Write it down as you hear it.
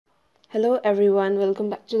Hello everyone, welcome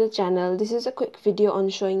back to the channel. This is a quick video on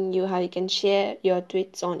showing you how you can share your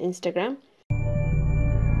tweets on Instagram.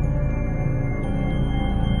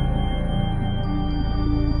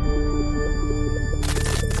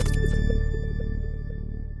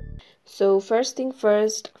 So first thing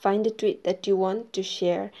first, find a tweet that you want to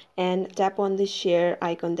share and tap on the share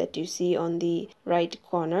icon that you see on the right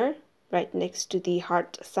corner, right next to the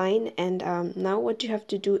heart sign. And now what you have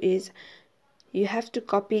to do is you have to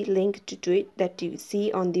copy link to tweet that you see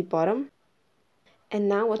on the bottom. And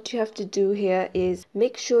now what you have to do here is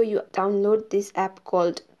make sure you download this app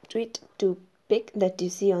called Tweet2Pic that you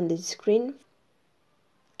see on the screen.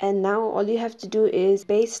 And now all you have to do is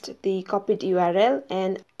paste the copied URL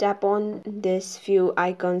and tap on this few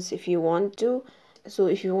icons if you want to. So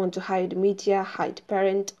if you want to hide media, hide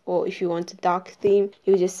parent, or if you want a dark theme,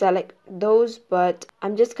 you just select those. But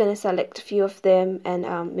I'm just gonna select a few of them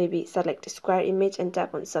and maybe select a square image and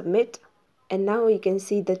tap on submit. And now you can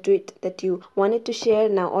see the tweet that you wanted to share.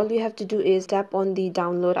 Now all you have to do is tap on the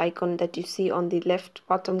download icon that you see on the left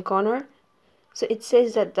bottom corner. So it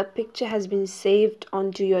says that the picture has been saved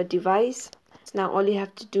onto your device. Now all you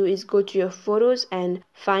have to do is go to your photos and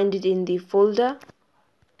find it in the folder.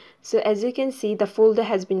 So as you can see, the folder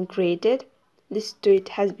has been created. This tweet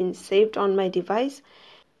has been saved on my device.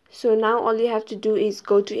 So now all you have to do is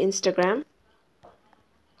go to Instagram.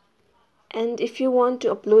 And if you want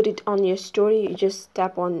to upload it on your story, you just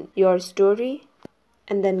tap on your story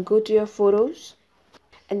and then go to your photos.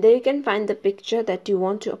 And there you can find the picture that you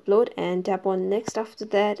want to upload and tap on next after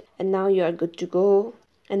that. And now you are good to go.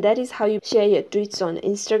 And that is how you share your tweets on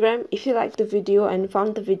Instagram. If you liked the video and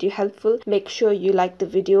found the video helpful, make sure you like the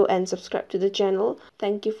video and subscribe to the channel.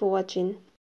 Thank you for watching.